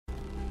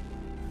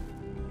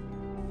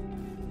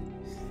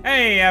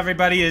Hey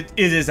everybody, it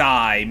is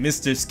I,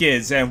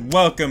 MisterSkids, and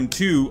welcome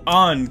to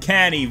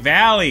Uncanny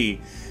Valley,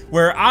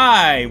 where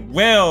I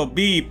will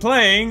be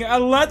playing a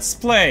Let's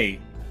Play.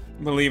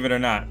 Believe it or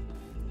not.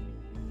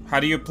 How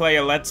do you play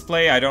a Let's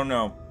Play? I don't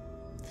know.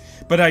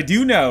 But I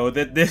do know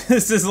that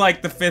this is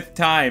like the 5th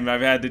time I've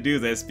had to do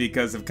this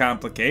because of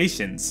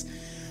complications.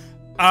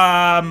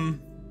 I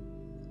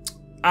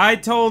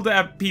told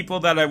people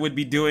that I would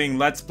be doing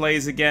Let's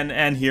Plays again,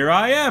 and here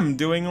I am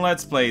doing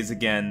Let's Plays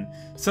again.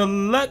 So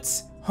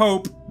let's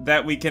hope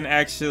that we can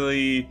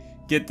actually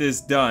get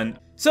this done.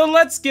 So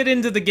let's get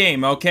into the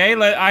game, okay?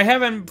 I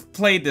haven't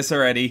played this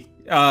already.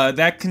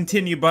 That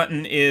continue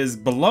button is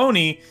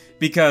baloney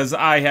because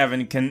I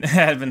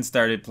haven't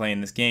started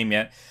playing this game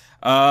yet.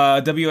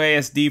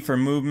 WASD for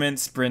movement,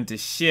 sprint to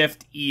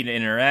shift, E to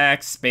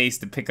interact, space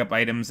to pick up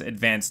items,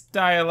 advanced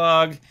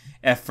dialogue,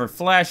 F for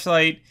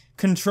flashlight,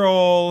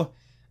 control,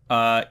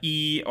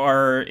 E,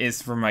 R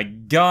is for my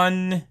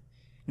gun.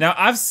 Now,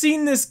 I've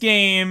seen this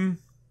game.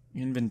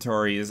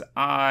 Inventory is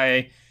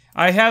I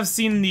have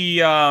seen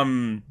the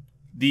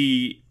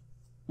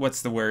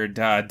what's the word?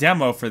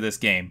 Demo for this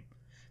game.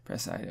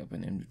 Press I to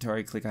open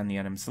inventory, click on the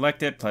item,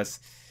 select it, plus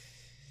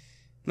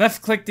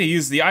left click to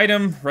use the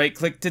item, right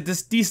click to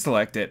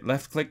deselect it.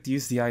 Left click to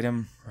use the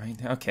item, right?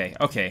 Okay.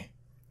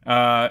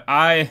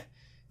 I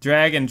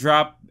drag and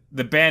drop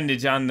the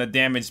bandage on the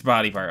damaged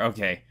body part.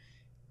 Okay.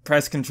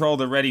 Press control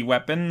to ready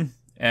weapon,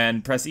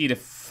 and press E to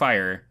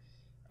fire.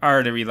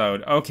 R to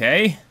reload.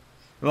 Okay.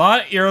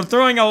 You're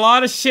throwing a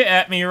lot of shit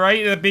at me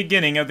right at the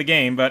beginning of the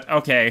game, but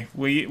okay,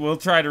 we'll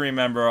try to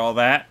remember all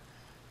that.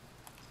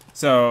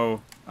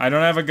 So, I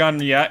don't have a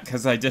gun yet,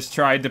 because I just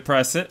tried to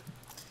press it.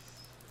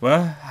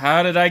 Well,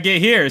 how did I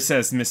get here,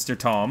 says Mr.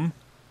 Tom.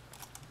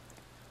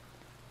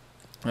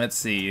 Let's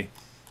see.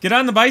 Get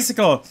on the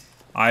bicycle.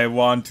 I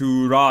want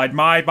to ride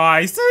my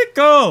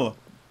bicycle.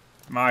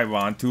 I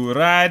want to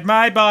ride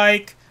my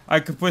bike. I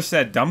could push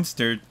that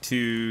dumpster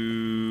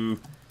to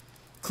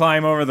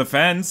climb over the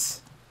fence.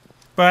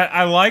 But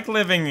I like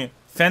living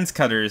fence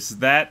cutters.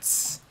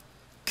 That's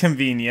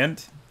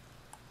convenient.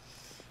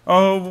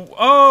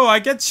 Oh, I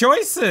get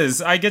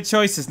choices.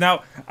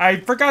 Now, I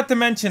forgot to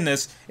mention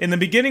this. In the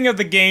beginning of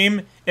the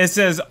game, it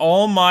says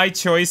all of my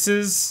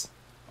choices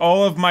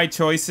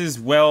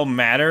will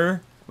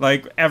matter.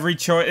 Like, every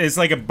choice is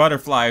like a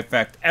butterfly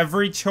effect.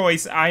 Every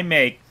choice I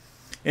make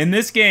in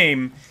this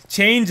game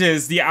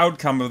changes the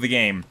outcome of the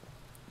game.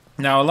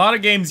 Now, a lot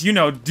of games, you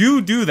know, do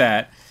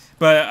that.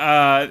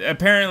 But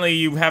apparently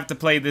you have to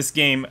play this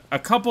game a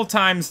couple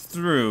times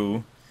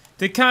through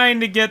to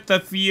kind of get the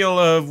feel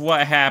of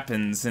what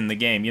happens in the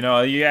game. You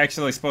know, you're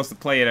actually supposed to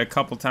play it a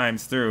couple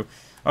times through.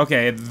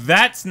 Okay,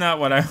 that's not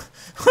what I...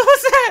 What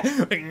was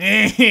that?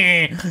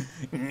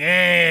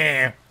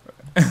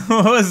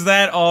 What was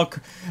that all...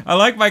 I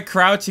like my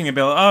crouching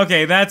ability.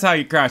 Okay, that's how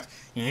you crouch.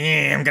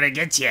 I'm gonna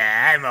get you.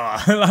 I'm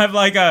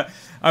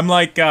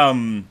like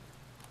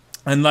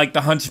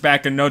the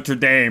Hunchback of Notre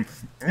Dame.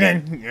 Look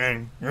at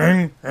him.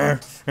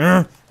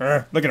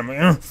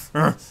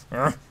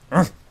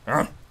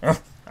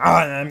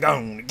 I'm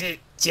going to get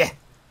you.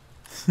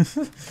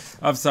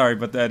 I'm sorry,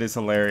 but that is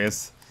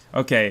hilarious.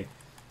 Okay,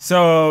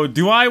 so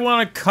do I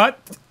want to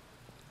cut?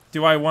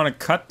 Do I want to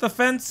cut the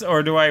fence,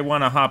 or do I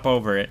want to hop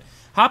over it?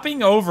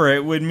 Hopping over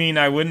it would mean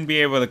I wouldn't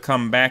be able to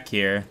come back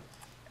here,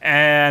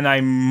 and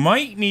I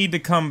might need to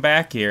come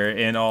back here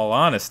in all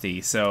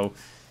honesty. So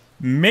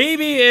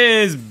maybe it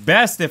is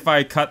best if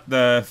I cut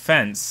the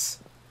fence.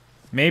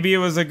 Maybe it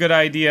was a good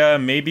idea,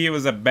 maybe it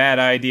was a bad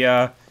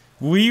idea.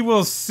 We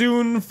will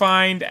soon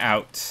find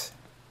out.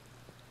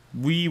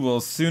 We will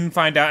soon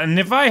find out. And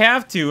if I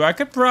have to, I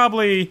could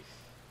probably...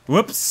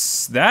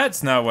 Whoops,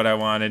 that's not what I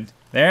wanted.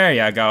 There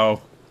you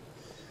go.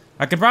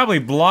 I could probably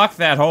block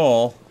that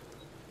hole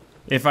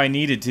if I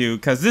needed to,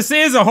 because this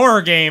is a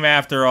horror game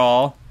after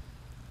all.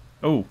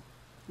 Oh,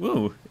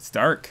 ooh, it's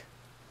dark.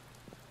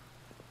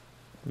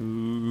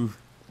 Ooh,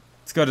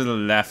 let's go to the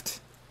left.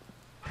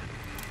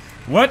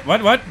 What?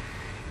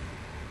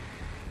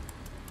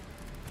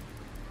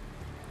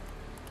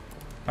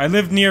 I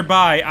live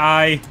nearby.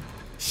 I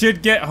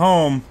should get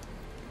home.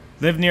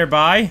 Live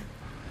nearby?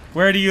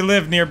 Where do you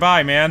live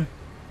nearby, man?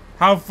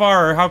 How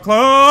far? How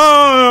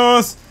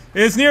close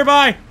is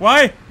nearby?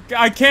 Why?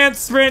 I can't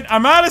sprint.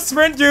 I'm out of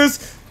sprint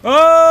juice.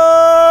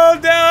 Oh,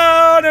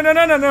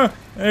 no.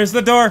 There's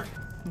the door.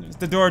 There's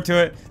the door to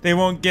it. They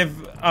won't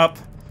give up.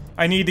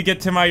 I need to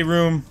get to my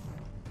room.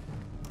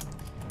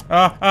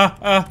 Up.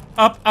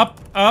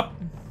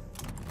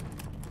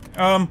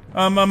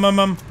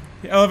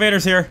 The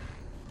elevator's here.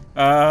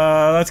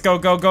 Let's go.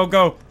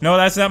 No,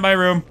 that's not my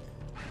room.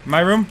 My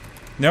room?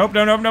 Nope.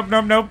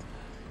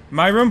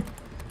 My room?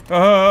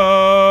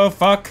 Oh,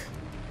 fuck.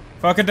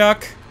 Fuck a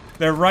duck.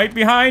 They're right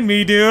behind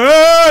me,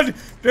 dude!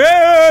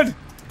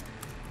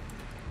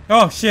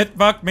 Oh, shit,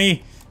 fuck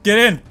me. Get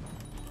in.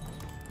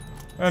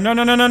 Oh,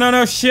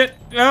 no, shit.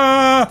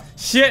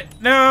 Shit,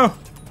 no.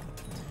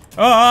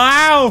 Oh,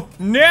 ow!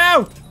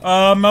 No!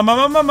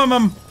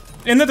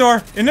 In the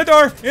door!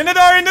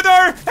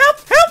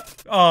 Help!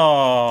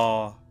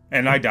 Oh,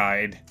 And I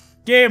died.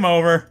 Game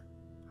over.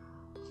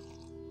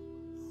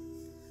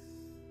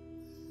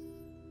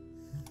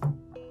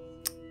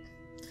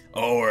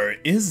 Or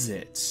is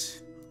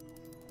it?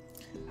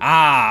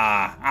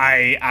 Ah,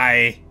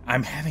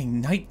 I'm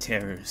having night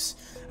terrors.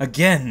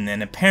 Again,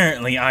 and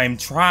apparently I'm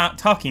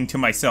talking to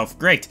myself.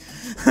 Great.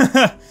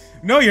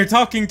 No, you're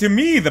talking to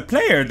me, the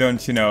player,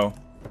 don't you know?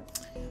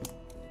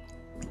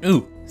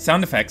 Ooh,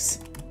 sound effects.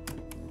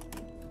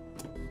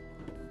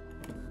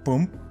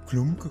 Boom,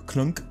 clunk,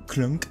 clunk,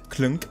 clunk,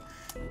 clunk.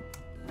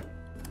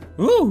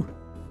 Ooh.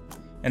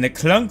 And the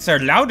clunks are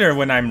louder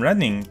when I'm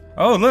running.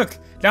 Oh, look.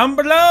 Down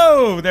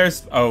below!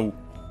 There's... Oh.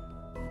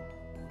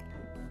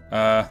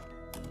 But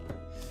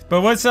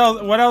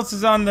what else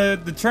is on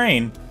the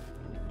train?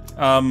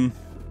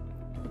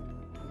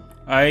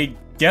 I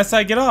guess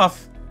I get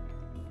off.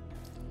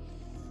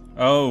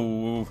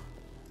 Oh.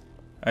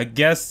 I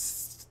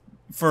guess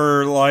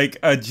for, like,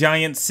 a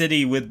giant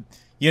city with,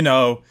 you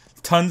know,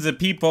 tons of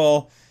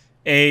people,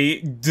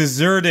 a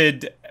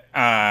deserted,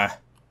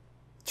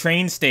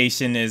 train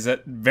station is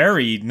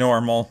very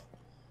normal.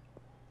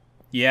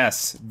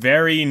 Yes,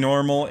 very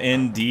normal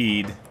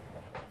indeed.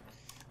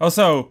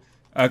 Also,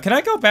 can I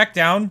go back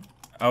down?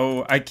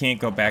 Oh, I can't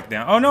go back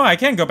down. Oh, no, I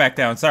can go back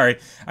down. Sorry.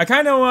 I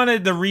kind of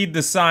wanted to read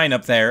the sign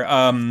up there.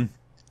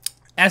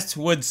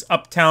 S-Wood's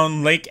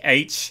Uptown Lake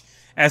H.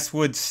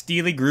 S-Wood's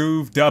Steely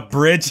Groove, the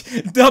bridge.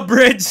 The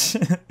bridge!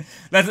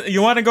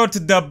 You want to go to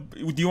the...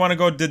 Do you want to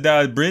go to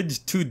the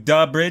bridge? To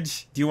the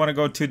bridge? Do you want to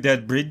go to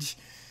that bridge?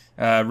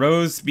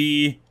 Rose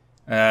B,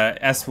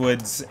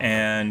 S-Wood's,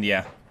 and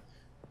yeah.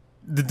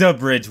 The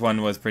bridge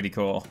one was pretty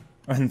cool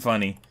and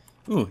funny.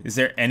 Ooh, is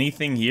there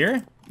anything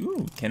here?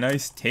 Ooh, can I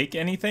take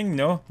anything?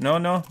 No, no,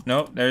 no,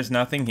 no, there's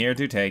nothing here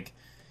to take.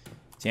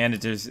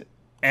 Janitor's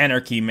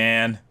Anarchy,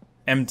 man.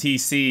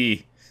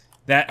 MTC.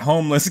 That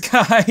homeless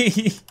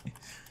guy.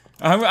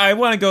 I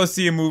want to go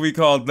see a movie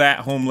called That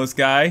Homeless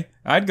Guy.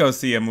 I'd go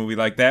see a movie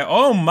like that.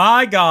 Oh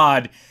my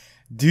god.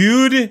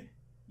 Dude,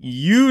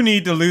 you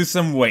need to lose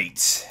some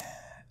weight.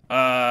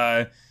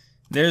 There's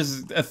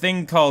a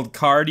thing called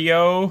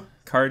cardio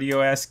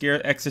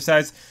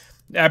exercise.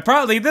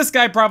 This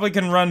guy probably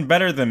can run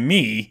better than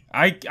me.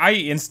 I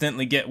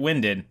instantly get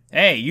winded.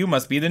 Hey, you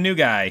must be the new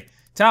guy.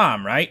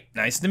 Tom, right?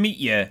 Nice to meet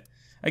you.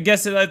 I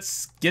guess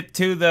let's get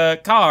to the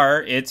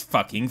car. It's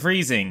fucking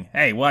freezing.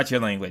 Hey, watch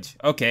your language.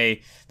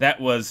 Okay, that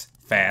was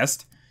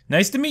fast.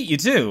 Nice to meet you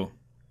too.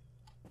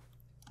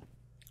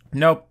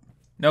 Nope,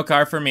 no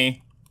car for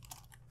me.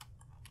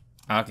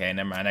 Okay,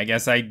 never mind. I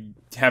guess I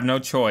have no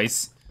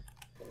choice.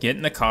 Get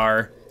in the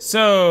car.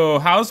 So,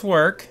 how's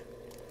work?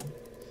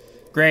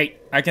 Great.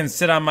 I can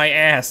sit on my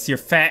ass, your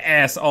fat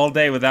ass, all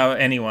day without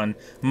anyone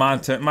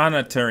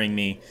monitoring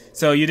me.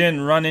 So you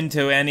didn't run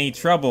into any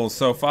trouble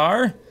so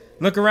far?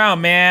 Look around,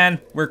 man.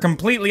 We're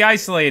completely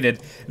isolated.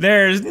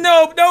 There's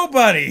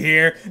nobody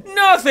here.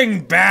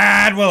 Nothing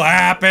bad will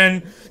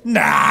happen.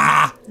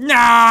 Nah.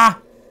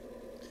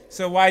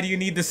 So why do you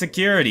need the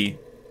security?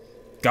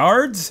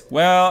 Guards?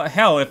 Well,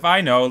 hell if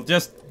I know.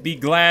 Just be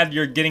glad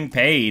you're getting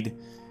paid.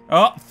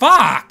 Oh,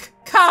 fuck!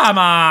 Come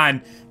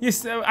on!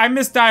 I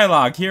missed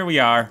dialogue. Here we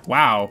are.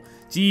 Wow.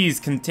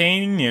 Jeez,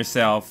 containing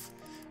yourself.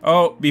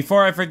 Oh,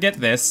 before I forget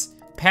this,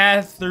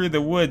 path through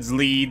the woods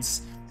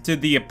leads to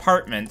the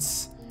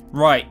apartments.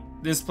 Right.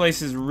 This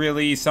place is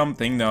really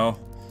something, though.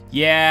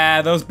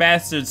 Yeah, those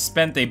bastards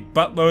spent a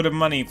buttload of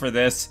money for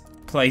this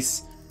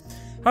place.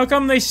 How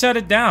come they shut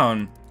it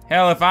down?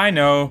 Hell if I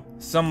know.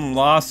 Some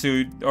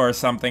lawsuit or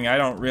something. I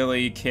don't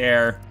really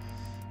care.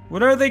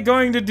 What are they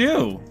going to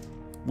do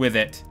with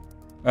it?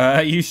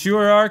 You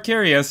sure are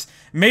curious.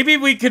 Maybe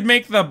we could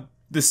make the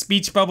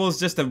speech bubbles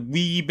just a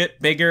wee bit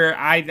bigger.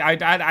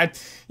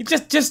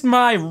 Just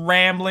my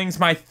ramblings,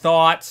 my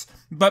thoughts.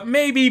 But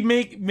maybe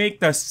make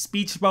the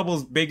speech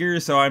bubbles bigger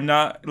so I'm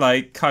not,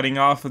 like, cutting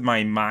off with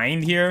my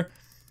mind here.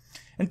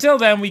 Until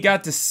then, we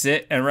got to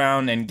sit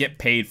around and get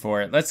paid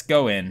for it. Let's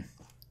go in.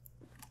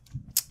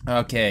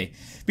 Okay.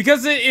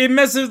 Because it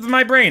messes with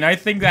my brain. I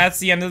think that's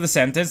the end of the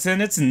sentence,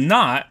 and it's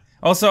not.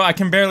 Also, I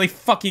can barely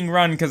fucking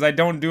run because I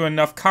don't do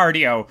enough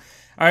cardio.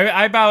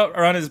 I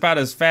run about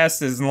as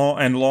fast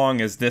and long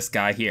as this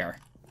guy here.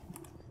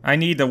 I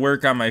need to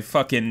work on my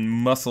fucking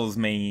muscles,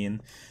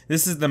 man.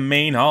 This is the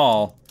main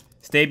hall.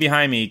 Stay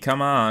behind me.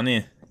 Come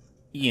on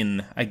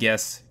in, I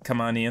guess.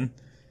 Come on in.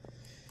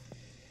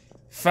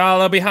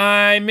 Follow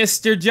behind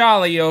Mr.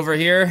 Jolly over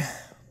here.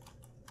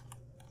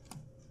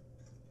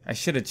 I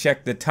should have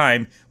checked the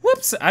time.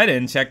 Whoops, I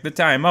didn't check the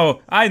time.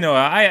 Oh, I know.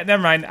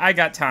 Never mind. I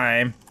got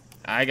time.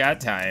 I got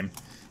time.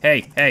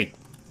 Hey.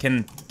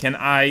 Can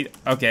I...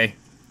 Okay.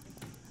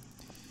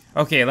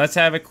 Okay, let's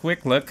have a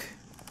quick look.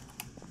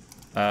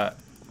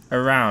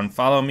 Around.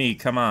 Follow me.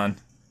 Come on.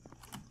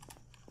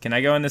 Can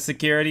I go in the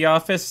security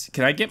office?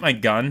 Can I get my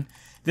gun?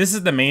 This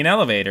is the main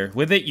elevator.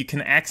 With it, you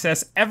can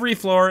access every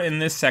floor in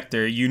this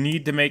sector. You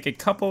need to make a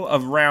couple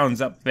of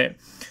rounds up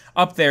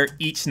there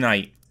each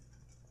night.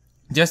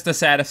 Just to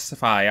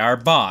satisfy our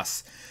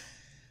boss.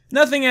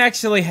 Nothing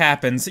actually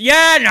happens.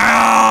 Yeah,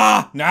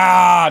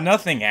 nah,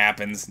 nothing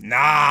happens.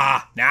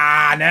 Nah.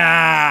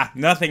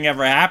 Nothing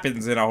ever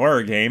happens in a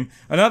horror game.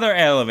 Another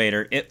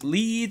elevator. It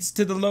leads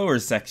to the lower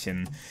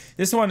section.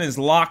 This one is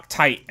locked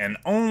tight, and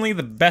only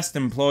the best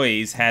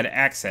employees had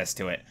access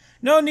to it.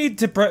 No need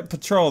to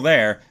patrol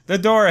there. The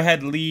door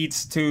ahead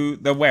leads to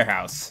the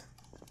warehouse.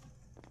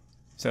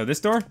 So this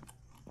door?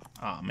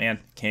 Oh man,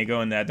 can't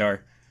go in that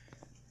door.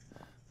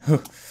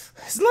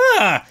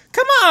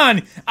 Come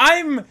on!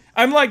 I'm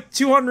like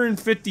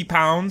 250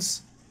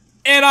 pounds,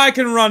 and I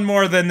can run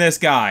more than this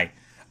guy.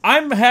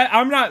 I'm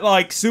not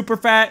like super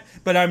fat,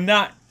 but I'm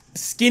not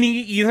skinny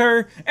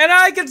either, and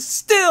I can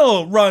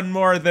still run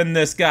more than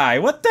this guy.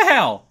 What the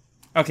hell?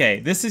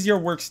 Okay, this is your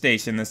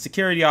workstation, the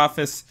security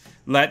office.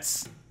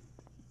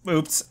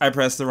 Oops, I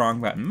pressed the wrong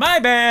button. My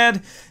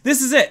bad.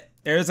 This is it.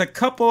 There's a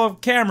couple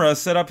of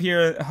cameras set up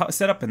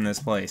in this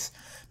place.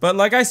 But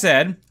like I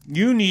said,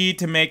 you need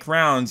to make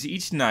rounds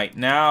each night.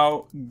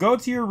 Now, go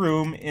to your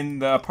room in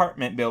the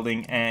apartment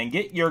building and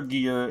get your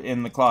gear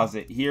in the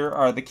closet. Here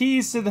are the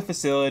keys to the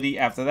facility.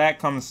 After that,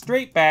 come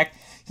straight back.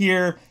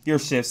 Here, your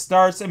shift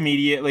starts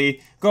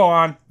immediately. Go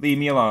on, leave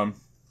me alone.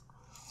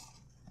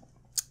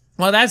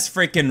 Well, that's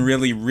freaking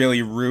really,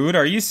 really rude.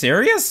 Are you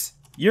serious?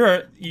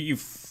 You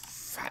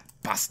fat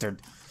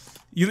bastard.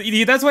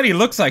 That's what he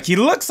looks like. He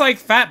looks like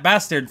Fat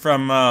Bastard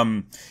from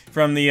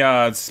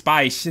the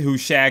Spy Who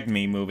Shagged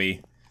Me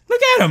movie.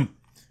 Look at him!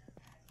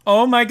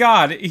 Oh my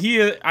god,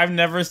 I've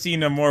never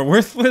seen a more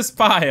worthless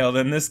pile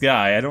than this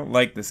guy. I don't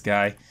like this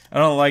guy. I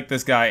don't like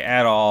this guy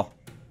at all.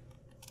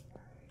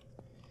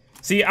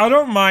 See, I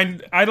don't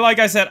mind, like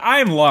I said,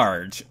 I'm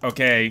large,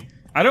 okay?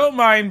 I don't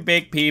mind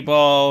big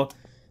people.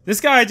 This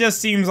guy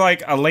just seems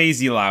like a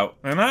lazy lout,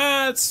 and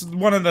that's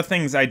one of the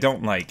things I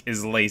don't like,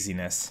 is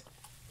laziness.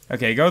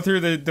 Okay, go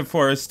through the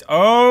forest.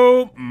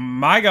 Oh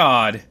my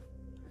god.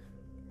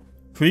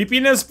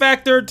 Creepiness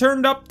factor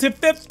turned up to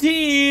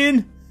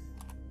 15.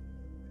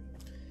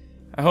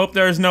 I hope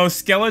there's no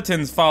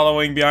skeletons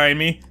following behind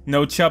me.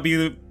 No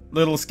chubby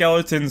little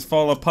skeletons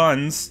full of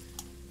puns.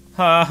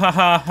 Ha ha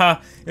ha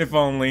ha. If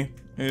only.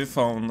 If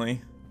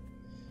only.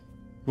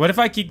 What if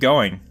I keep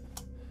going?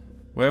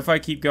 What if I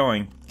keep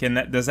going?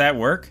 Does that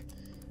work?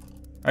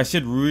 I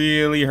should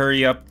really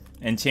hurry up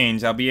and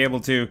change. I'll be able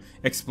to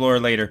explore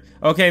later.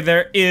 Okay,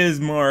 there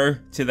is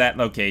more to that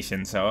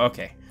location, so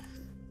okay.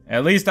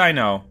 At least I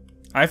know.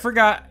 I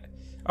forgot.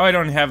 Oh, I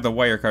don't have the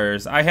wire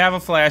cutters. I have a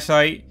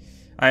flashlight.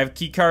 I have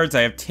key cards.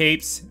 I have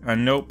tapes. A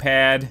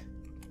notepad.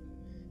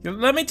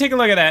 Let me take a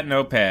look at that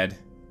notepad.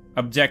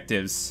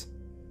 Objectives.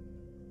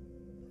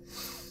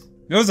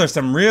 Those are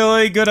some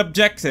really good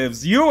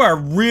objectives. You are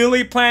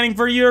really planning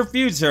for your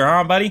future,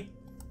 huh, buddy?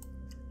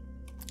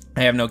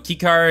 I have no key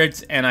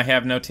cards, and I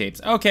have no tapes.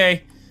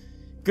 Okay.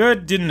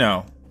 Good to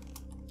know.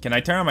 Can I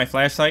turn on my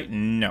flashlight?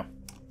 No.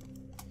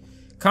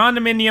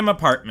 Condominium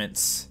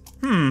apartments.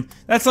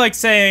 That's like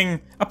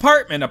saying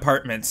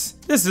apartments.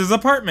 This is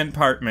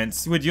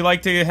apartments. Would you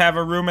like to have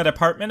a room at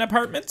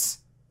apartments?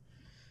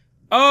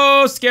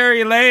 Oh,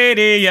 scary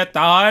lady at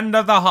the end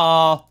of the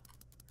hall.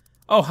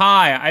 Oh,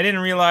 hi. I didn't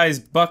realize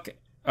Buck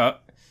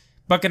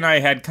and I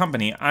had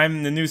company.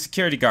 I'm the new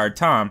security guard,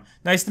 Tom.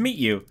 Nice to meet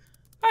you.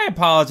 I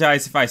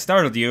apologize if I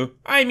startled you.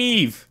 I'm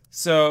Eve.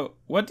 So,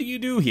 what do you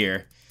do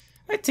here?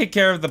 I take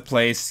care of the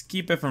place,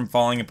 keep it from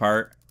falling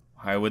apart.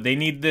 Why would they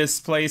need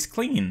this place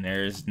clean?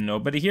 There's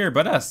nobody here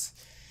but us.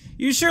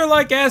 You sure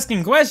like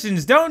asking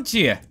questions, don't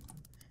you?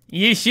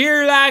 You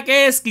sure like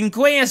asking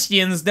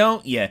questions,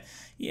 don't you?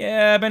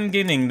 Yeah, I've been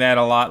getting that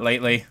a lot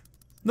lately.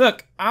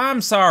 Look,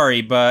 I'm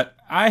sorry, but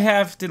I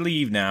have to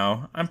leave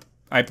now.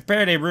 I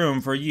prepared a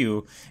room for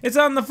you. It's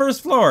on the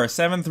first floor,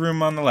 7th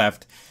room on the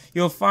left.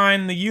 You'll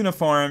find the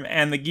uniform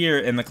and the gear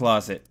in the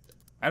closet.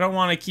 I don't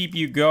want to keep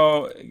you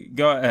go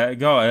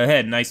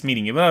ahead. Nice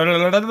meeting you.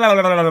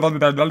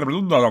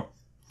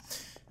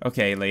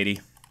 Okay, lady.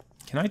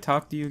 Can I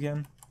talk to you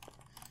again?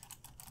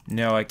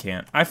 No, I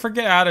can't. I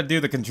forget how to do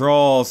the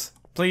controls.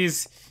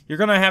 Please, you're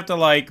gonna have to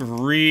like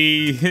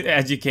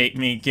re-educate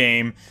me,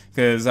 game,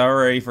 because I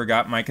already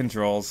forgot my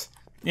controls.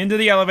 Into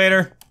the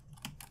elevator.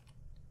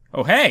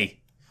 Oh,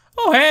 hey.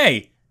 Oh,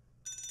 hey.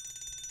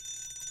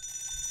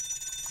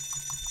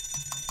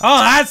 Oh,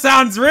 that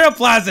sounds real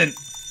pleasant.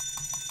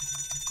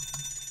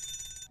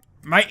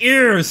 My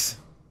ears!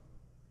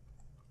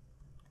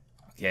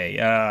 Okay,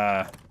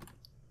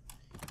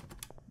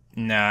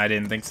 nah, I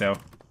didn't think so.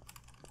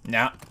 Nah.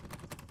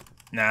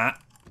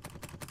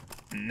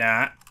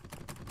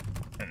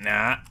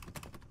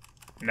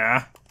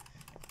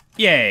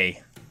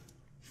 Yay.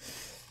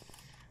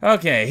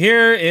 Okay,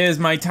 here is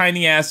my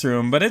tiny ass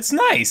room, but it's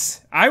nice.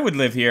 I would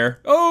live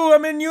here. Oh,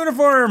 I'm in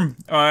uniform!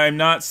 I'm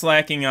not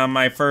slacking on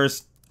my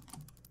first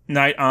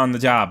night on the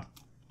job.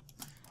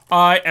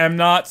 I am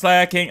not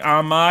slacking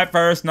on my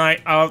first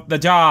night of the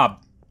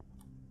job.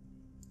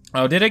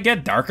 Oh, did it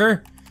get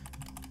darker?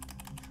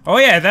 Oh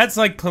yeah, that's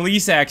like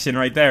police action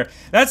right there.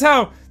 That's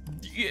how,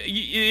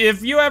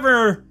 if you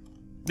ever,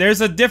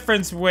 there's a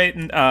difference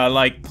when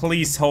like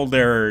police hold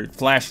their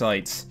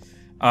flashlights.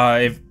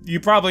 If you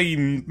probably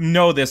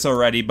know this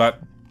already,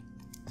 but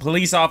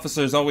police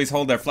officers always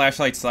hold their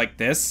flashlights like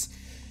this.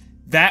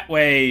 That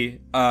way,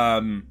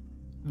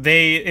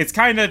 it's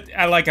kind of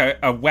like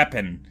a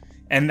weapon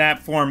in that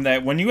form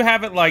that when you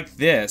have it like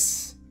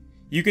this,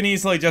 you can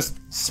easily just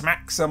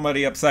smack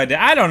somebody upside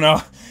down. I don't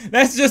know.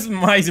 That's just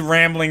my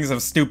ramblings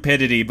of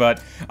stupidity,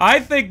 but I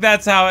think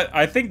that's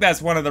I think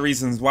that's one of the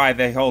reasons why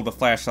they hold the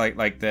flashlight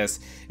like this,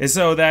 is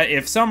so that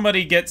if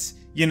somebody gets,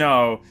 you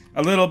know,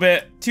 a little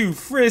bit too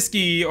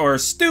frisky or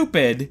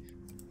stupid,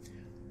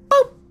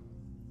 boop,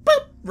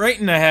 boop, right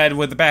in the head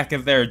with the back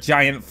of their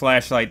giant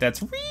flashlight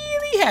that's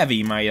really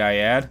heavy, might I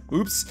add.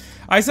 Oops.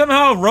 I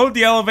somehow rode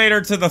the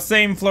elevator to the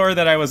same floor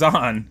that I was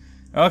on.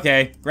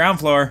 Okay, ground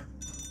floor.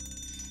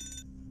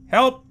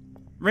 Help!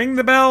 Ring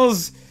the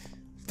bells!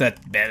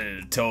 That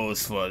bell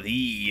tolls for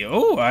thee.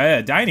 Oh,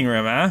 a dining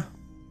room, huh?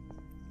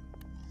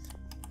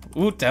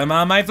 Ooh, turn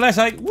on my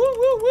flashlight. Woo,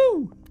 woo,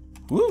 woo!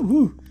 Woo,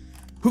 woo!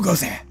 Who goes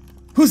there?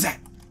 Who's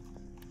that?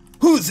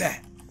 Who's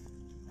that?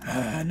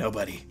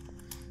 Nobody.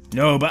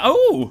 Nobody.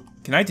 Oh!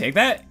 Can I take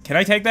that? Can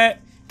I take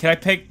that? Can I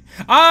pick?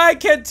 I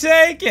can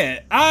take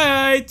it!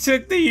 I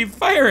took the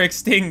fire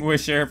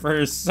extinguisher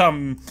for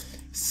some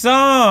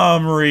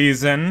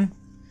reason.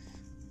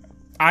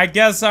 I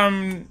guess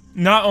I'm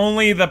not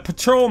only the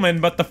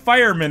patrolman, but the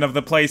fireman of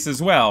the place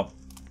as well.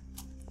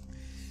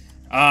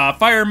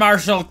 Fire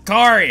Marshal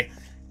Corey.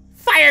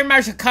 Fire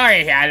Marshal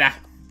Corey,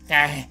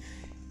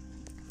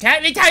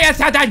 can me tell you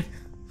something?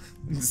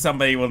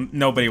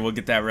 Nobody will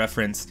get that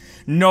reference.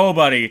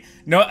 Nobody.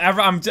 No,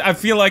 I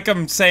feel like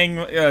I'm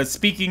saying,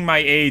 speaking my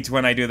age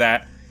when I do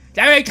that.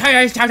 Let me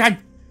tell you something.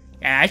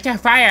 There's a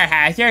fire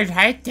hazard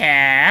right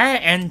there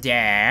and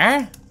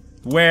there.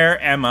 Where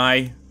am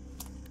I?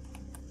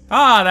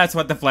 Ah, that's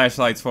what the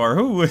flashlight's for.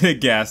 Who would have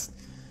guessed?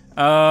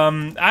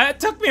 It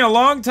took me a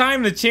long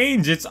time to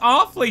change. It's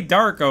awfully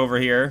dark over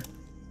here.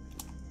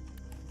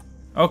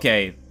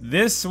 Okay,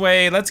 this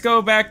way. Let's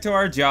go back to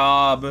our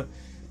job.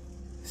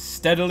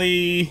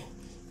 Steadily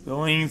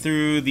going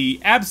through the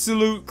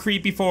absolute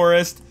creepy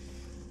forest.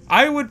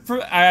 I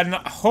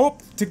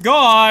hope to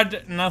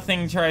God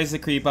nothing tries to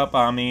creep up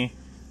on me.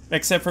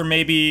 Except for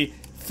maybe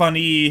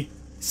funny,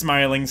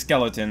 smiling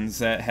skeletons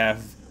that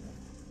have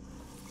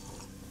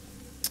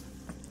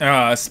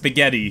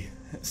spaghetti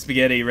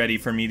ready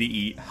for me to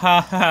eat.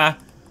 Ha ha,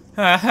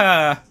 ha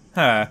ha,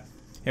 ha.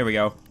 Here we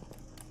go.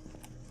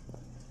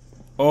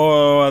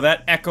 Oh,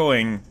 that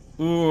echoing.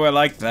 Ooh, I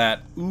like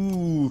that.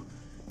 Ooh.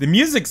 The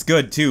music's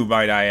good too,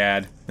 might I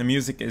add. The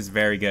music is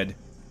very good.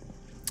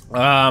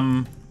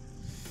 Let's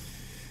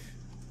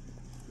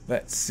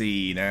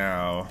see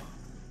now.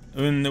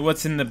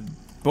 What's in the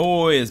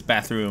boys'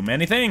 bathroom?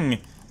 Anything?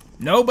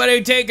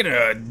 Nobody taking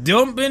a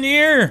dump in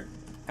here?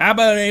 How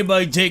about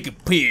anybody take a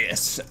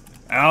piss?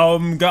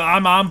 I'm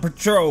on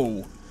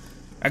patrol.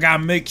 I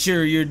gotta make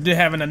sure you're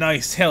having a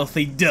nice,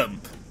 healthy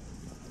dump.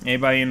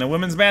 Anybody in the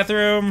women's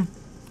bathroom?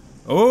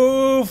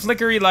 Oh,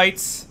 flickery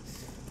lights.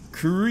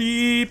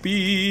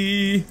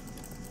 Creepy.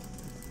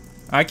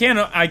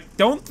 I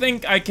don't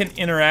think I can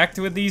interact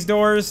with these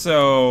doors,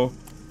 so...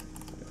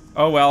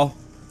 Oh well.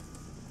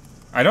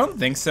 I don't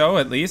think so,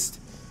 at least.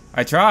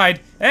 I tried.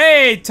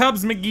 Hey,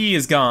 Tubbs McGee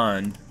is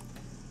gone.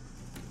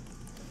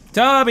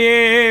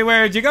 Tubby,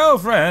 where'd you go,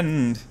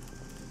 friend?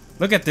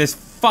 Look at this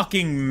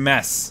fucking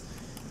mess.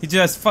 He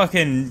just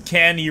fucking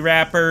candy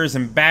wrappers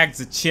and bags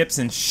of chips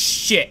and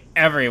shit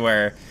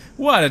everywhere.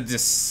 What a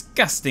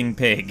disgusting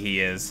pig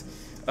he is.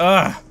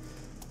 Ugh.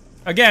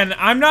 Again,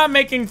 I'm not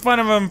making fun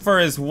of him for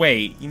his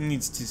weight. He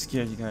needs to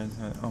scare you guys.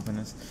 Open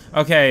this.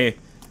 Okay.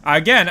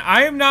 Again,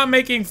 I am not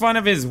making fun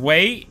of his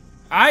weight.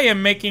 I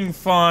am making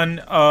fun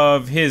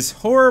of his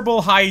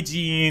horrible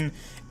hygiene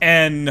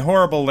and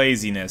horrible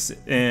laziness,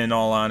 in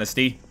all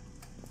honesty.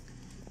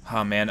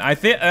 Oh man, I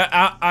think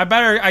I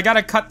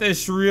gotta cut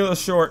this real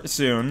short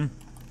soon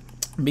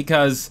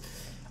because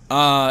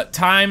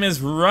time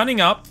is running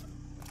up,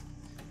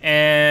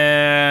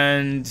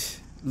 and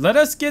let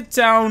us get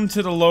down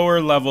to the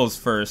lower levels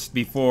first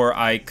before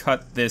I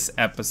cut this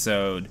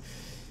episode.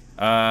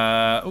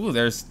 Ooh,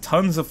 there's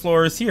tons of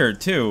floors here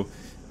too.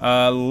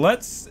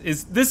 This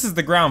is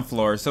the ground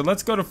floor, so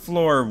let's go to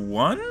floor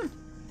 1,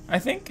 I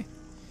think.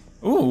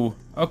 Ooh,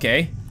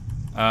 okay.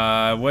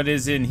 What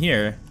is in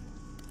here?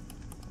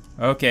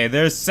 Okay,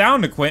 there's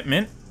sound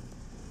equipment.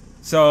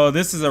 So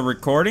this is a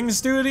recording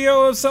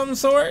studio of some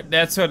sort?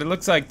 That's what it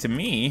looks like to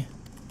me.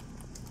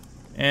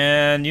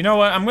 And you know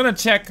what? I'm gonna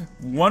check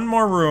one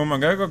more room.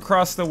 I'm gonna go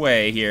across the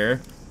way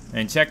here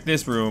and check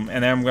this room,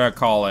 and then I'm gonna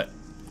call it.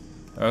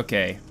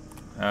 Okay.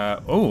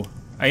 Oh,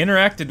 I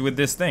interacted with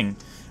this thing.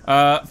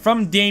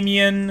 From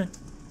Damien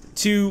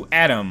to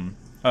Adam.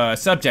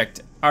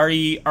 Subject,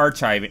 RE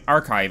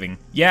archiving.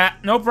 Yeah,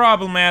 no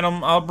problem,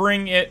 Adam. I'll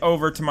bring it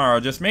over tomorrow.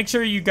 Just make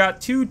sure you got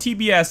 2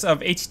 TBS of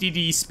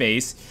HDD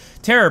space,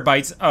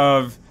 terabytes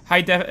of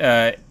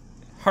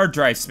hard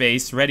drive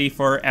space ready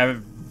for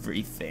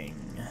everything.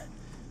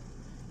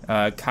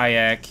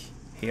 Kayak,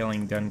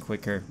 hailing done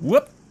quicker.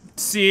 Whoop!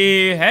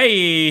 See,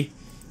 hey!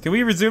 Can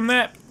we resume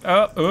that?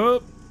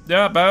 Oh,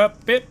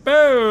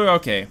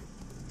 Okay.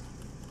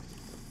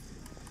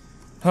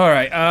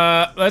 Alright,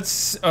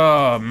 let's...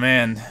 Oh,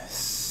 man.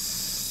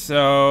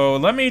 So,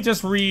 let me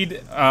just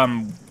read...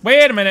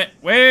 Wait a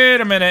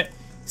minute.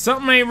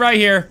 Something ain't right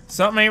here.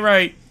 Something ain't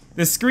right.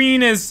 The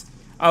screen is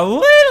a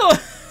little...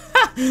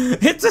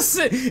 it's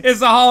a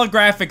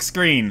holographic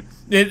screen.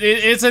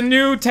 It's a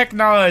new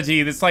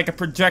technology that's like a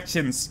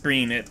projection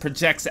screen. It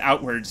projects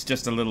outwards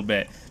just a little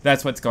bit.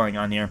 That's what's going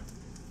on here.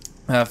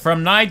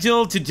 From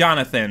Nigel to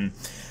Jonathan.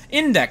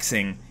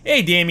 Indexing.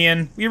 Hey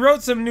Damien, we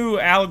wrote some new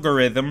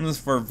algorithms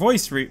for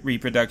voice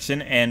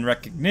reproduction and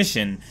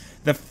recognition.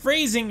 The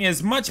phrasing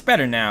is much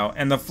better now,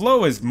 and the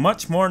flow is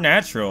much more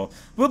natural.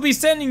 We'll be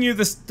sending you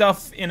the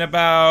stuff in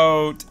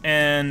about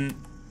an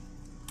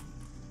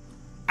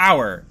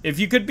hour. If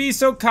you could be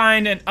so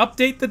kind and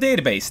update the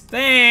database.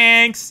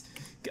 Thanks!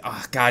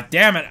 Oh, God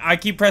damn it. I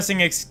keep pressing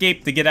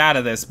escape to get out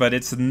of this, but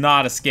it's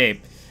not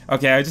escape.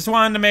 Okay, I just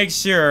wanted to make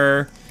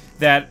sure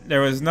that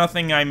there was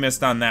nothing I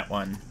missed on that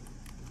one.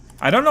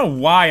 I don't know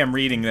why I'm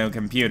reading the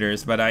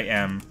computers, but I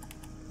am.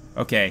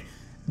 Okay.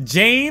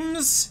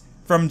 James,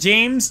 from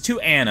James to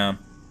Anna.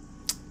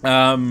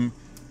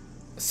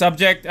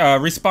 Subject,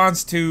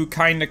 response to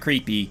kinda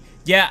creepy.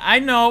 Yeah, I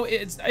know,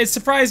 it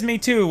surprised me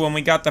too when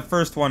we got the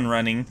first one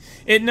running.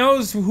 It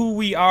knows who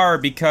we are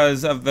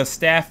because of the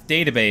staff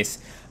database.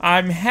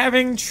 I'm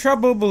having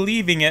trouble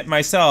believing it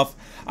myself.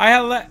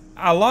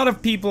 A lot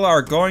of people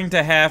are going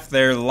to have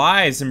their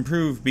lives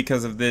improved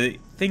because of the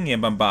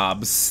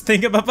thingamabobs.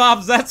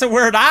 Thingamabobs, that's a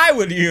word I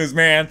would use,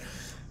 man.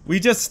 We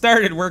just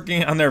started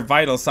working on their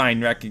vital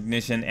sign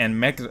recognition and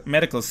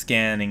medical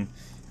scanning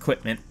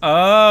equipment.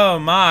 Oh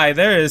my,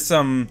 there is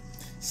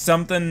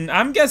something,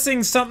 I'm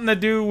guessing something to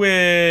do with...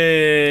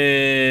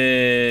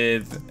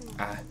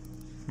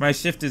 my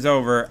shift is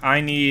over.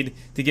 I need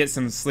to get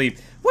some sleep.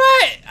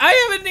 What? I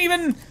haven't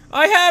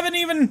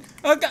even,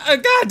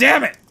 God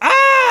damn it.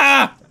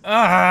 I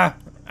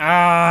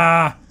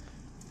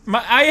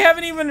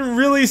haven't even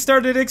really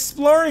started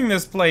exploring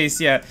this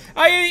place yet.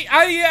 I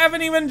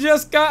haven't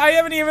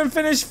even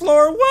finished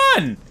floor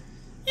 1.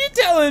 You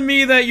telling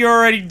me that you're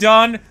already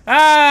done?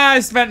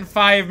 I spent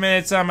 5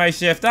 minutes on my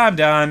shift. I'm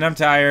done. I'm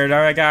tired.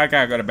 I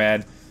gotta go to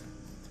bed.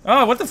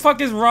 Oh, what the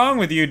fuck is wrong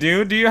with you,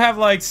 dude? Do you have,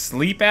 like,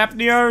 sleep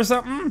apnea or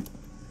something?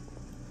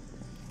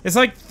 It's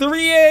like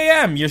 3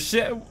 a.m.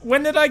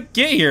 When did I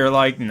get here?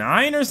 Like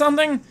 9 or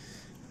something?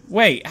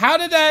 Wait, how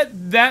did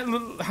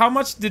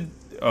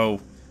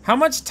how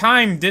much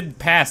time did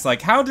pass?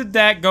 Like, how did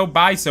that go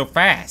by so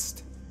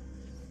fast?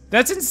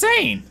 That's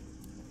insane.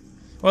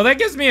 Well, that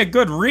gives me a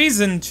good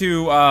reason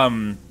to,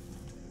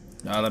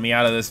 let me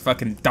out of this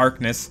fucking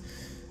darkness.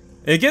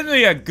 It gives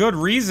me a good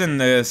reason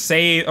to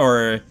say,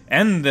 or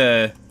end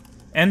the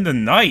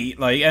night,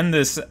 like, end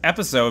this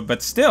episode,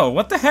 but still,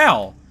 what the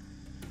hell?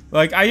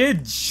 Like, I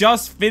had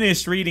just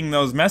finished reading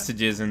those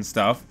messages and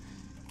stuff,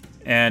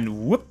 and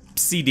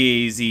whoopsie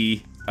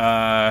daisy,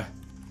 and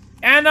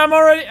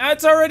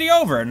it's already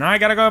over, and I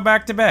gotta go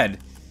back to bed.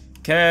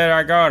 Can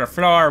I go to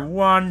floor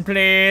 1,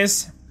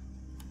 please?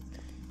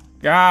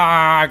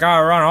 I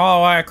gotta run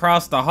all the way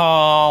across the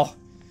hall.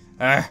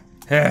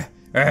 Okay.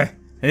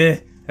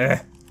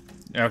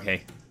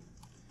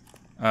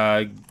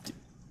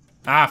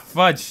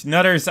 Fudge.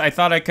 Nutters, I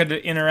thought I could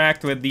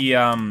interact with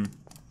the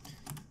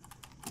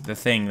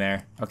thing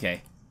there.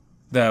 Okay.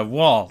 The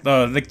wall.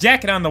 The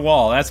jacket on the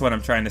wall. That's what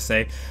I'm trying to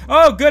say.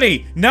 Oh,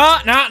 goody. No.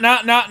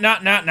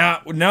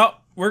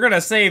 We're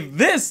gonna save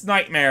this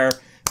nightmare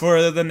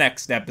for the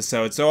next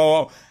episode.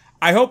 So,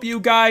 I hope you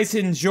guys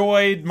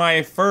enjoyed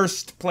my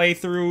first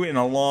playthrough in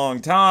a long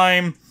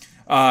time.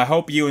 I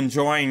hope you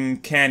enjoying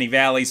Uncanny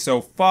Valley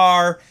so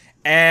far.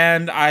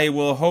 And I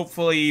will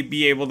hopefully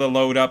be able to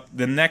load up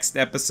the next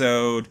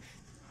episode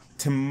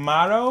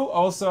tomorrow.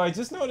 Also, I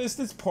just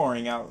noticed it's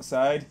pouring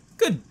outside.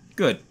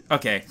 Good.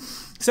 Okay.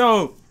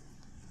 So,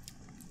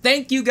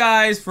 thank you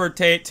guys for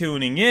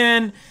tuning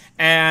in.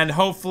 And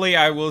hopefully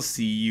I will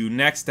see you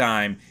next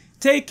time.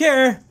 Take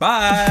care.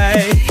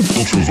 Bye.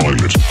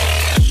 Ultraviolet.